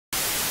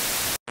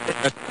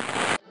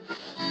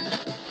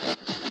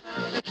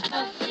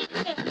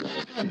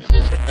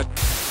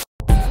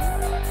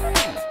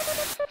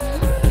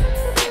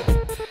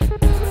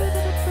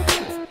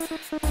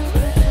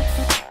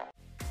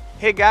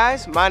Hey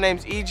guys, my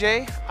name's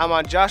EJ. I'm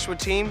on Joshua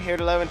team here at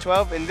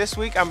 1112, and this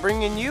week I'm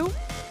bringing you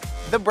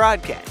the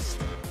broadcast.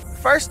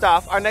 First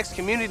off, our next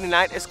community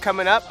night is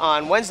coming up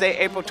on Wednesday,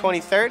 April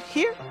 23rd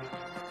here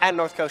at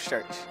North Coast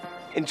Church.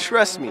 And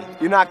trust me,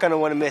 you're not gonna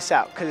wanna miss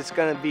out because it's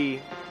gonna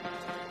be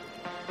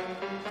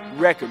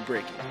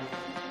record-breaking.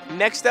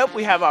 Next up,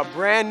 we have our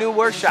brand new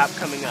workshop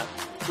coming up.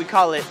 We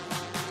call it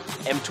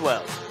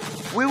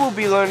M12. We will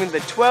be learning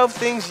the 12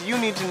 things you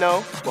need to know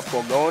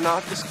before going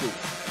off to school.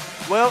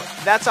 Well,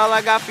 that's all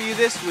I got for you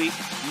this week.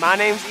 My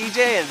name's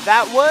EJ, and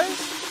that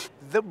was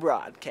the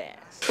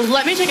broadcast.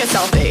 Let me take a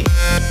selfie.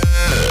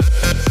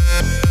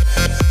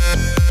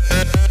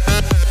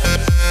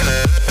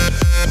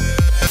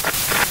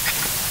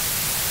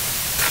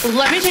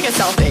 Let me take a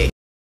selfie.